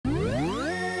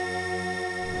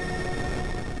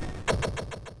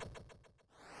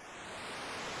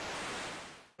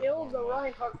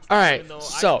Alright,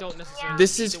 so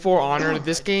this is For Honor.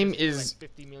 This game is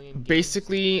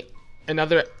basically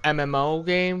another MMO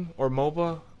game or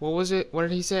MOBA. What was it? What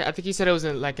did he say? I think he said it was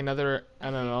like another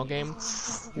MMO game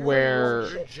where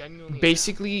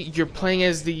basically you're playing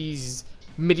as these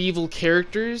medieval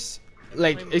characters.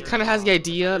 Like, it kind of has the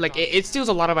idea, like, it steals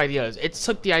a lot of ideas. It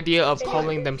took the idea of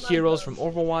calling them heroes from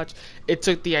Overwatch. It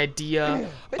took the idea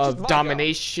of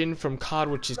domination from COD,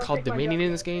 which is called Dominion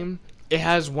in this game. It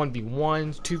has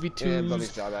 1v1s,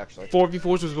 2v2s, 4v4s,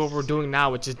 which is what we're doing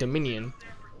now, which is Dominion.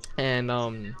 And,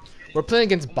 we're playing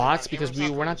against bots because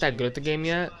we're not that good at the game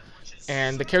yet.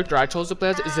 And the character I chose to play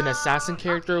as is an assassin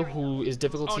character who is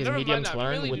difficulty is medium to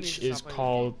learn, which is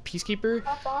called Peacekeeper.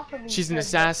 She's an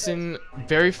assassin,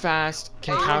 very fast,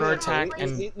 can counterattack,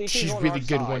 and she's really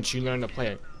good once you learn to play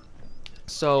it.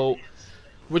 So,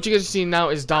 what you guys are seeing now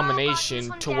is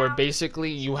domination, to where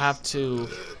basically you have to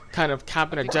kind of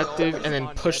cap an objective and then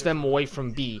push them away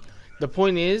from B. The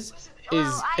point is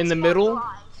in the middle.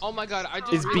 Oh my god, I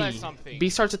just is realized B. something. B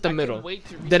starts at the middle.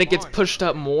 Then it gets pushed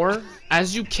up more.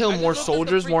 As you kill more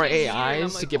soldiers, more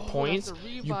AIs to get points,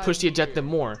 you push the objective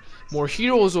more. More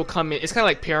heroes will come in. It's kind of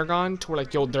like Paragon, to where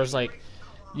like, yo, there's like,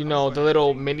 you know, the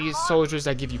little mini soldiers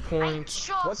that give you points.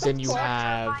 Then you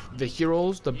have the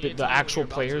heroes, the actual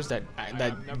players that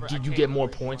you get more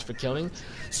points for killing.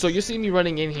 So you'll see me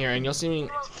running in here, and you'll see me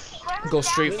go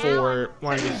straight for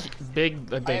one of the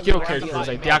hero characters,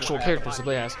 like the actual characters to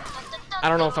play as. I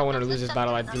don't know if I want to lose this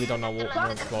battle. I really don't know what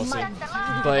we'll see.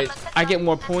 But I get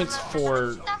more points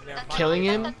for killing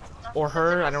him or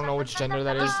her. I don't know which gender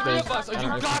that is.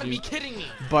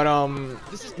 But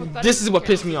this is what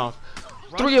pissed me off.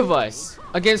 3 of us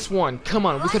against 1. Come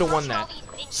on, we could have won that.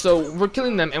 So we're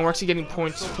killing them, and we're actually getting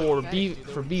points for B,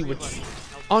 which.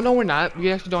 Oh no, we're not.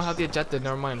 We actually don't have the objective.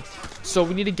 Never mind. So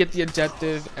we need to get the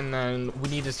objective, and then we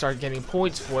need to start getting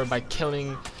points for it by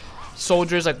killing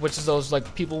soldiers, like, which is those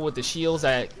like people with the shields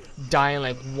that die in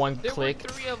like one click,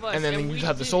 and then you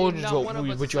have the soldiers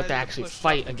which you have to actually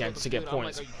fight against to get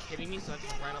points.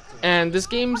 And this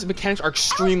game's mechanics are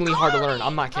extremely hard to learn.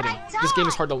 I'm not kidding. This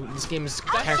game's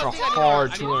mechanics are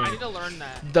hard to learn.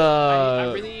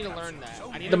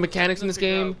 The mechanics in this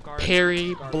game: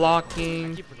 parry,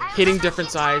 blocking, hitting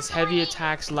different sides, heavy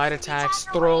attacks, light attacks,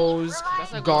 throws,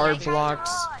 guard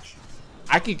blocks.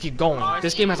 I could keep going.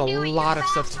 This game has a lot of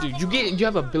stuff to do. You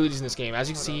have abilities in this game, as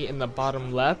you can see in the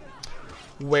bottom left,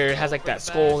 where it has like that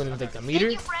skull and like the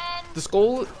meter. The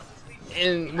skull,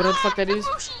 and whatever the fuck that is,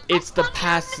 it's the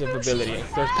passive ability.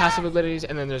 There's passive abilities,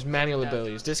 and then there's manual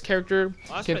abilities. This character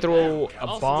can throw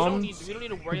a bomb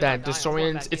that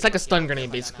disorients. It's like a stun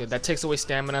grenade basically, that takes away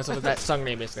stamina. So that stun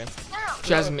grenade basically.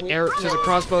 She has an arrow. She has a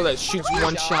crossbow that shoots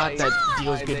one shot that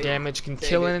deals good damage, can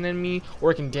kill an enemy,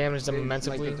 or it can damage them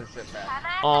immensely.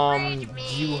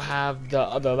 You have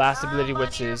the last ability,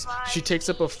 which is she takes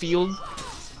up a field.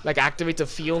 Like activates a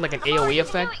field, like an AoE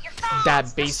effect,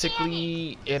 that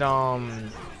basically it let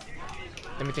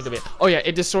me think of it. Oh yeah,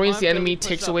 it disorients the enemy,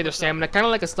 takes away their stamina, kind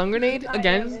of like a stun grenade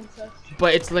again,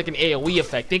 but it's like an AoE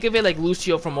effect. Think of it like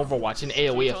Lucio from Overwatch, an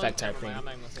AoE effect type thing.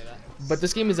 But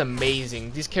this game is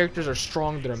amazing. These characters are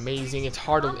strong, they're amazing. It's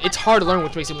hard to learn,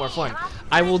 which makes it more fun.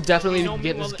 I will definitely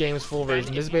get this game's full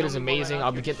version. This beta is amazing.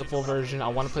 I'll be getting the full version. I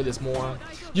want to play this more.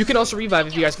 You can also revive,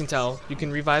 if you guys can tell. You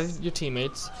can revive your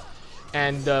teammates.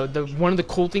 And one of the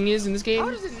cool things is in this game,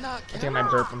 I think I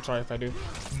might burp, I'm sorry if I do,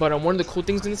 but one of the cool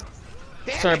things in this,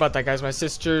 sorry about that guys, my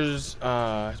sister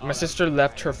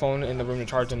left her phone in the room to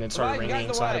charge and it started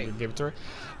ringing, so I had to give it to her.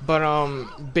 But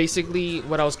basically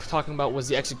what I was talking about was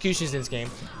the executions in this game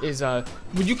is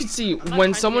you can see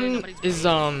when someone is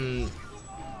when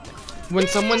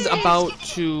someone's about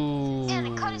to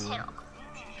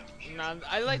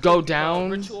go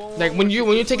down, like when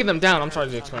you're taking them down. I'm sorry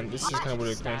to explain. This is kind of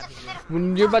weird to explain.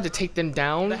 When you're about to take them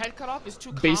down,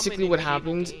 basically what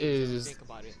happens is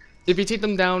if you take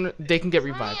them down, they can get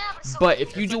revived. But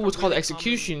if you do what's called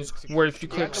executions, where if you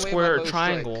click square or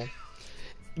triangle,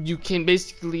 you can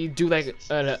basically do like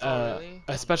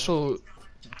a special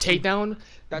takedown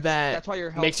that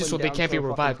makes it so they can't be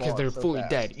revived because they're fully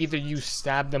dead. Either you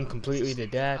stab them completely to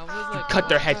death, you cut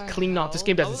their head clean off. This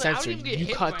game doesn't censor you.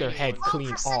 You cut their head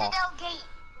clean off.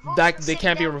 That they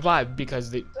can't be revived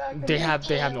because they have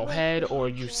no head, or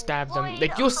you stab them.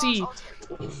 Like you'll see,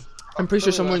 I'm pretty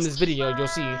sure somewhere in this video you'll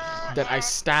see that I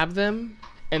stab them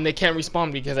and they can't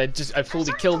respawn because I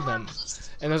fully killed them.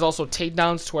 And there's also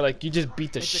takedowns to where like you just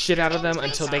beat the shit out of them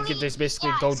until they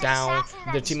basically go down.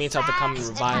 Their teammates have to come and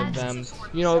revive them.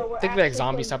 You know, think of it like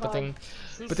zombies type of thing.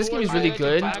 But this game is really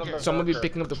good, so I'm gonna be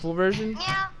picking up the full version.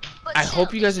 I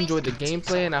hope you guys enjoyed the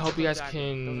gameplay, and I hope you guys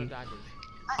can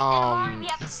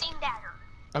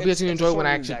I hope you guys It's a enjoy when I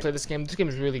shortened actually deck. play this game. This game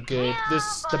is really good.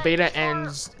 The beta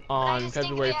ends on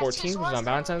February 14th, which is on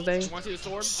Valentine's Day.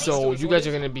 So you guys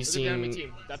are gonna be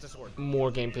seeing more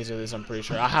gameplays of this. I'm pretty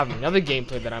sure. I have another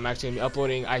gameplay that I'm actually gonna be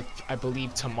uploading. I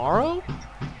believe tomorrow.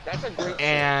 That's a great.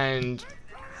 And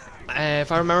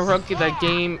if I remember correctly, that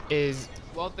game is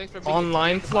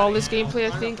online flawless gameplay.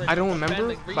 I think I don't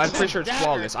remember, but I'm pretty sure it's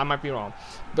flawless. I might be wrong.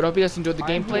 But I hope you guys enjoyed the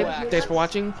gameplay. Thanks for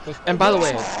watching. And by the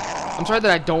way, I'm sorry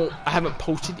that I haven't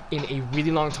posted in a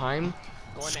really long time.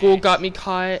 School got me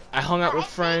caught. I hung out with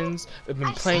friends. I've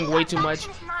been playing way too much.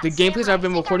 The gameplays I've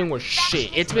been recording were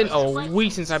shit. It's been a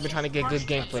week since I've been trying to get good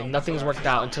gameplay. Nothing's worked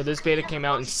out until this beta came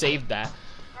out and saved that.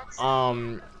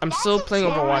 I'm still playing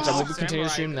Overwatch. I will be continuing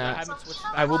to stream that.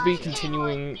 I will be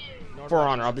continuing For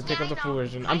Honor. I'll be picking up the full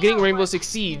version. I'm getting Rainbow Six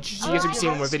Siege, so you guys will be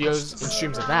seeing more videos and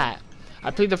streams of that. I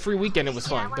played the free weekend. It was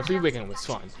fun. The free weekend was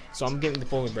fun. So I'm getting the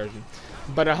full version.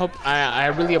 But I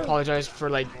really apologize for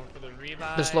like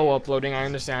the slow uploading. I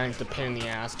understand it's a pain in the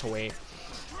ass to wait,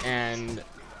 and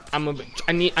I'm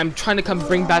trying to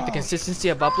bring back the consistency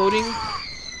of uploading.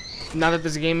 Now that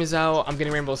this game is out, I'm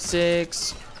getting Rainbow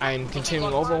Six. I'm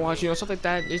continuing Overwatch, you know, stuff like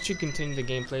that. It should continue the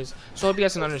gameplays. So I hope you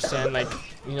guys can understand, like,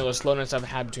 you know, the slowness I've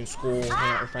had between school, hanging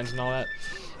out with friends, and all that.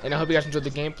 And I hope you guys enjoyed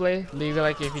the gameplay. Leave a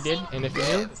like if you did, and if you're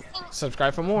new,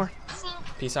 subscribe for more.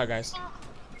 Peace out, guys.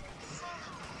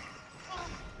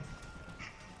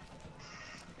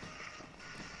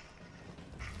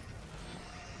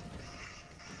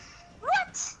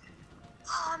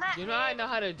 You know, I know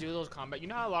how to do those combat. You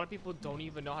know how a lot of people don't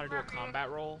even know how to do a combat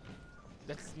roll?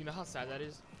 That's, you know how sad that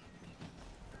is?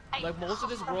 Like, most of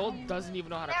this world doesn't even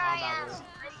know how to combat roll.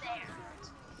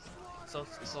 So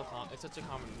it's such a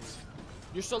common move.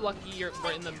 You're so lucky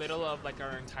we're in the middle of like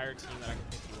our entire team that I can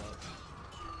pick you up.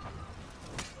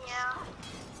 Yeah.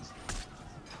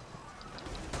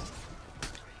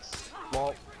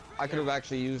 Well, I could have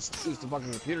actually used the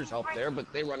fucking computer's help there,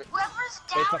 but they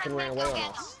fucking ran away on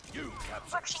us.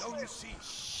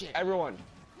 Shit. Everyone,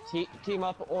 team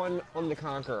up on the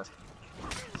Conqueror.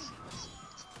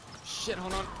 Shit,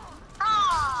 hold on.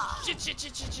 Ah! Shit.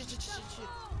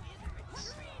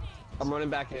 I'm running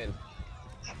back in.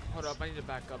 Hold up, I need to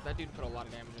back up. That dude put a lot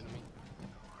of damage into me.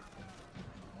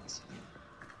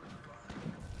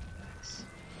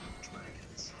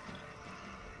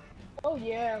 Oh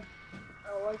yeah.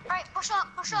 I like it. Alright, push up.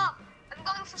 I'm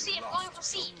going for C.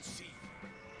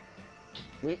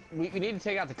 We need to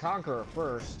take out the Conqueror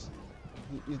first.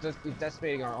 He's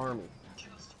decimating our army.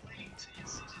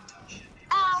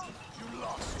 Ow!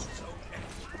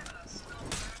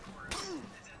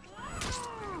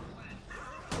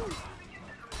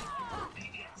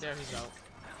 There he's out.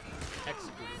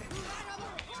 Executed.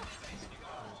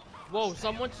 Whoa,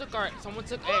 someone took,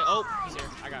 hey, oh, he's here.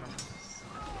 I got him.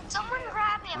 Someone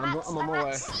grab me. I'm on my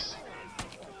way.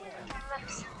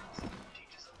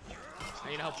 I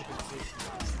need help with this dude.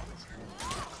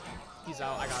 He's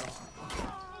out, I got him.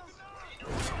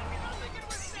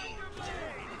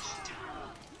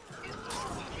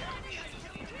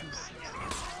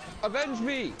 Avenge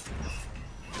me!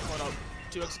 Hold up.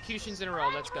 2 executions in a row,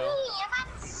 let's go.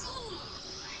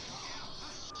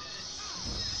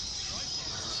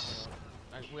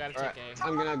 We gotta take A.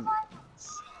 I'm gonna...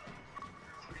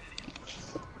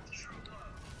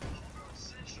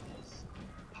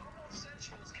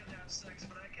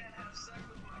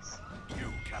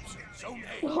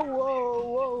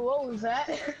 Whoa, what was that?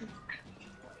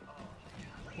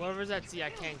 Whoever's at C, I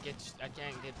can't get to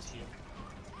you.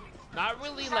 Not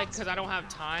really, like, cause I don't have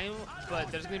time, but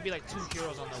there's gonna be like 2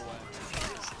 heroes on the way.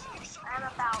 I'm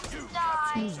about to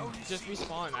die. Just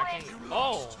respawn. I can't.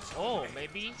 Oh,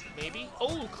 maybe.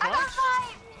 Oh, I clutch. got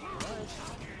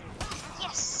 5.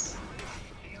 Yes.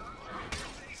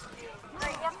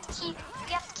 Alright, we have to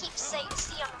keep C on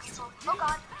this one. Oh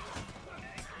god.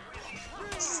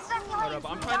 Hold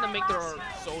up, I'm trying to make their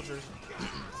soldiers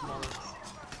smaller.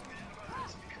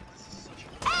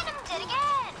 And I'm dead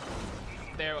again.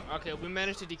 There. Okay, we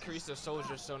managed to decrease their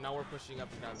soldiers, so now we're pushing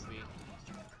up and down B.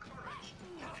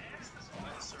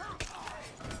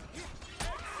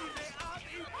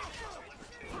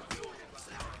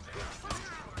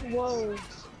 Whoa.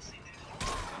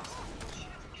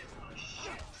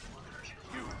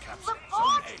 The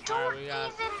bots don't even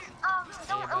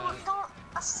don't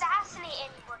assassinate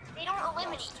anyone. They don't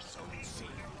eliminate.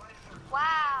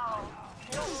 Wow.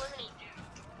 They don't eliminate.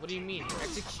 What do you mean?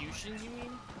 Executions, you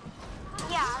mean?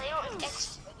 Yeah, they don't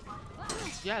execute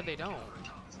anyone. Yeah, they don't.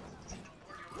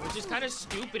 Which is kind of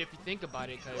stupid if you think about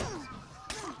it, because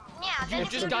Yeah, you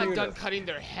just got done cutting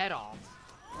their head off.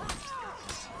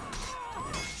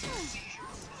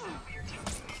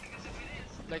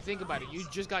 Like, think about it. You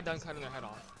just got done cutting their head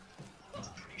off.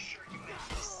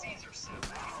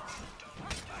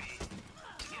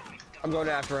 I'm going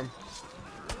after him.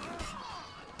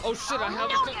 Oh shit! I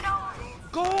have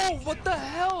a go. What the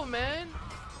hell, man?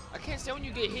 I can't stand when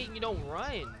you get hit and you don't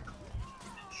run.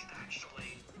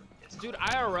 Dude,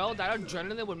 IRL, that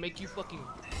adrenaline would make you fucking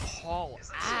haul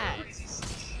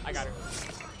ass. I got it.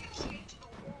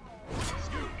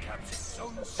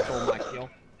 Stole my kill.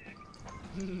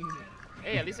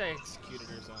 Hey, at least I executed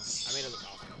her, so I made it look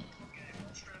awesome.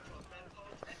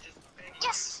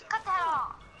 Yes, cut that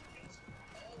off.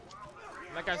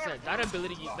 Like I said, that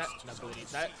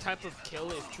type of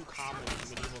kill is too common in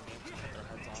medieval games to cut their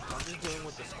heads off. I'm just doing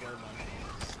with the square one.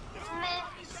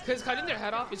 Because cutting their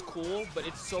head off is cool, but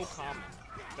it's so common.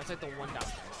 That's like the one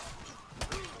downside.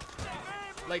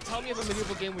 Like, tell me of a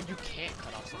medieval game where you can't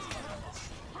cut off something.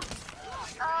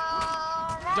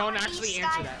 Don't actually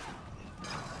answer that.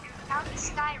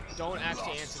 Don't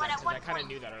actually answer that, because I kind of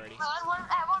knew that already. At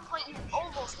one point, you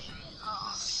almost did.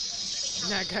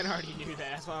 Yeah, I kind of already knew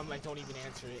that. That's why I'm like, don't even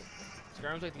answer it.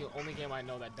 Skyrim's like the only game I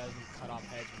know that doesn't cut off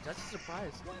heads, which that's a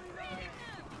surprise.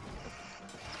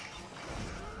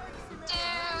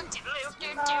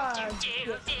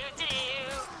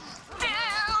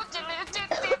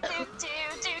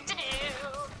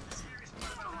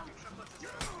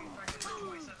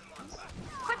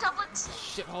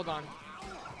 Shit, hold on.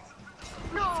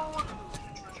 No.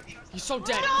 He's so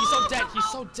dead. He's so dead. He's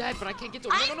so dead. But I can't get to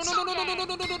him. No.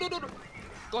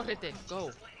 Go ahead, then.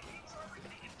 Go.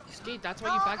 Skate. That's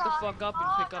why you back the fuck up and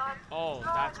pick up. Oh,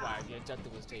 that's why the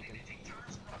objective was taken.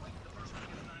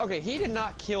 Okay, he did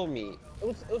not kill me. It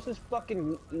was his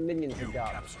fucking minions who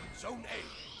got him. Zone A.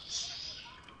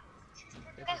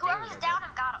 Okay, whoever's down, I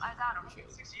got him.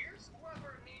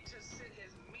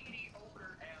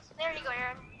 There you go,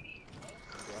 Aaron.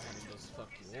 Go ahead and just fuck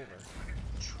you over.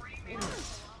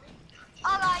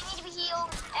 Oh no, I need to be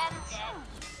healed and dead.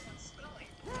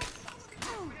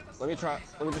 Let me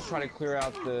just try to clear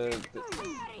out the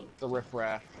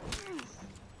riffraff.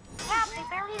 Yeah, they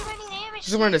barely did any damage.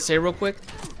 Just wanted to say real quick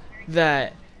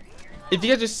that if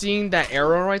you guys are seeing that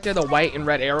arrow right there, the white and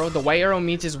red arrow, the white arrow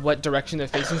means is what direction they're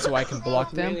facing so I can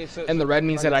block them, and the red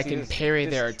means that I can parry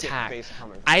their attack.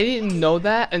 I didn't know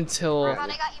that until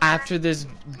after this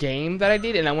game that I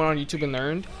did, and I went on YouTube and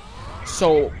learned.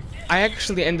 So I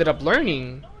actually ended up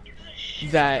learning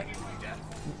that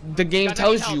the game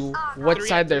tells you what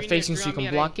side they're facing so you can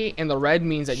block it, and the red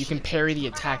means that you can parry the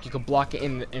attack, you can block it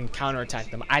and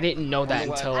counterattack them. I didn't know that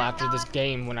until after this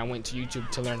game when I went to YouTube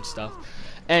to learn stuff.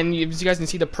 And as you guys can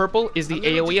see, the purple is the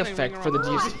AoE effect for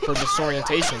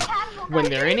disorientation. When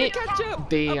they're in it,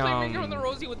 they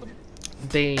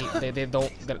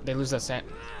lose that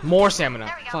more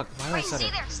stamina. Fuck, why did I say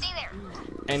that? Stay there.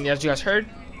 And as you guys heard,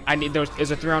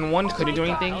 there's a 3-on-1, couldn't do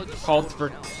anything, called for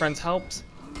friends' helps,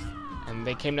 and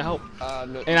they came to help.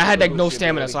 And I had like no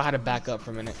stamina, so I had to back up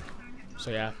for a minute. So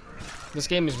yeah, this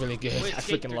game is really good. I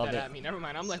freaking love it. Never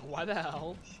mind. I'm like, why the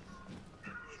hell?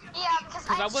 Yeah, because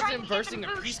I wasn't versing a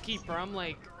peacekeeper. I'm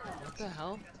like, what the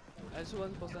hell? That's what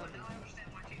wasn't supposed to happen.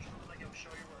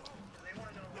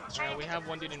 Yeah, we have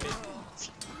one dude in mid.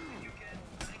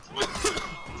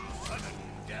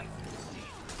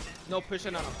 No,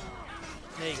 pushing on him.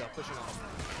 There you go, pushing on him.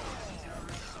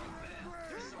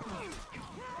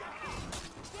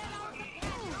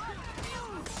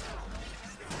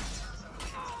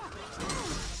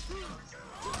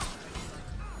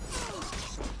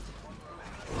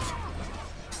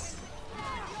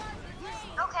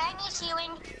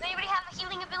 Healing. Does anybody have a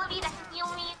healing ability that can heal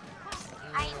me?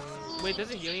 Wait,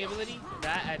 there's a healing ability?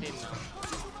 That I didn't know.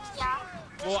 Yeah.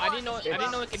 Well, I didn't know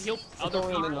it can heal other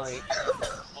people.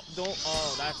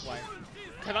 Oh, that's why.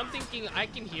 Cause I'm thinking I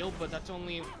can heal, but that's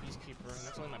only Peacekeeper, and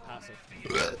that's only my passive.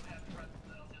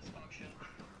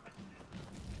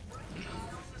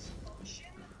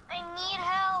 I need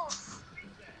help.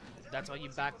 That's why you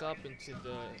back up into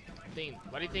the thing.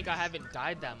 Why do you think I haven't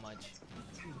died that much?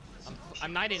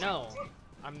 I'm 9-0.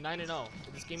 I'm 9-0.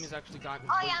 This game has actually gotten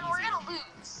Oh yeah, and we're easier. gonna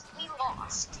lose. We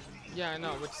lost. Yeah, I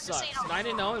know, which sucks.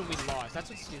 9-0 and we lost. That's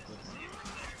what's stupid.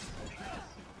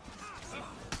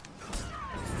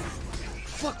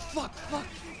 Fuck!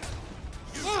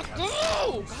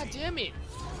 Go! God damn it!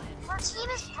 Our team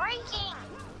is breaking.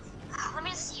 Let me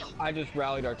just heal. I just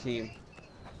rallied our team.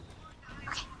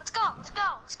 Okay, let's go.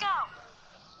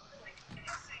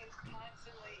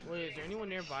 Wait, is there anyone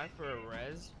nearby for a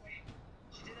res?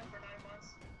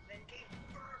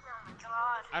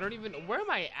 god. I don't even. Where am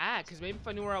I at? Because maybe if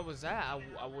I knew where I was at,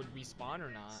 I would respawn or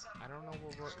not. I don't know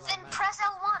where Then I'm at. press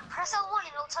L1. Press L1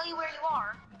 and it'll tell you where you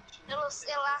are. It'll ask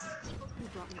people.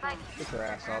 Get your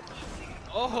ass up.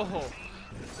 Oh!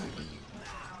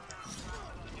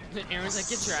 Aaron's like,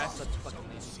 get your ass up, you fucking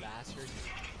lazy bastard.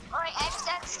 Alright, I just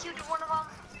executed one of them.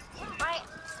 Alright.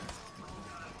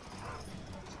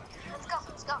 Let's go,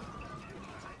 let's go.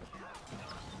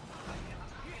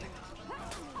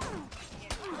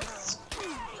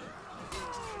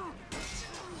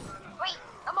 Wait,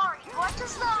 Amari, what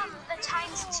does the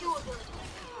 ×2 ability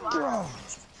do?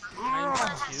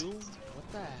 ×2?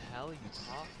 What the hell are you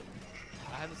talking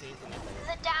about? I haven't seen anything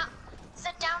like that.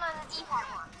 The down on the D-pad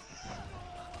one.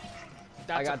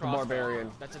 That's I got a the crossbow.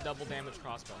 barbarian. That's a double damage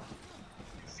crossbow.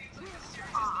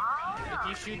 Ah. If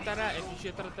you shoot that at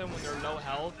them when they're low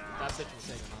health, that bitch will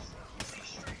take them out.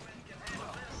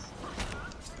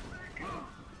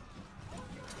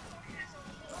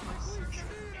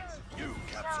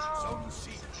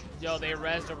 Yo, they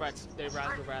rezzed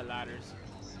the red ladders.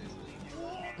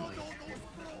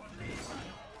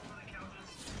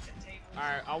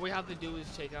 Alright, all we have to do is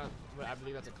take out, I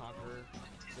believe that's a conqueror.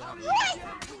 So What?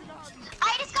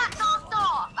 I just got knocked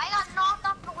off. I got knocked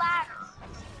off the ladder.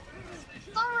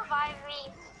 Don't revive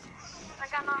me. I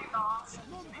got knocked off.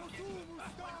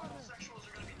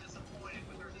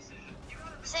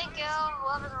 Thank you,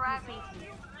 whoever's revived me.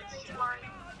 Thank you, Marty.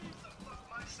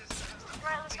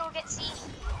 Alright, let's go get C.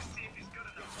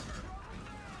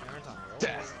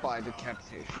 Death by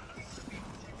decapitation.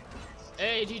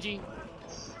 Hey, GG.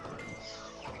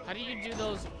 How do you do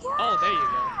those? Oh, there you go.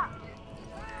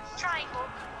 Triangle.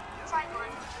 Triangle.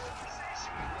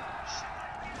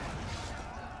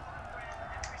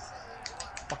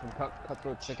 Fucking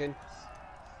cutthroat chicken.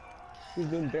 He's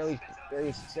doing barely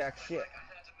jack shit.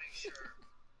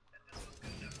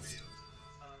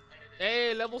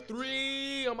 Hey, level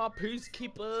 3. I'm a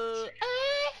peacekeeper.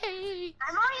 Hey.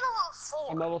 I'm already level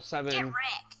 4. I'm level 7. Get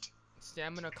wrecked.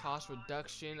 Stamina cost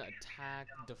reduction, attack,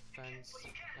 defense.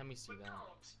 Let me see that.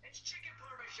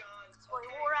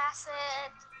 War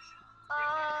acid.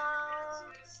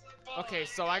 Okay,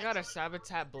 so I got a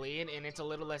Sabotat Blade and it's a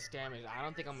little less damage. I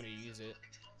don't think I'm gonna use it.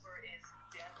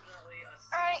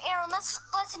 Alright, Aaron, let's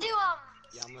do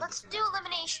Yeah, let's do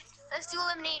elimination. Let's do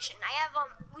elimination. I have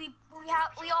we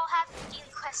all have daily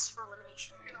quests for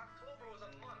elimination.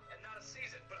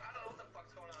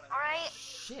 Alright.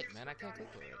 Shit, man, I can't click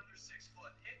it.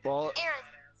 Well, Aaron.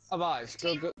 Avice,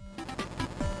 go.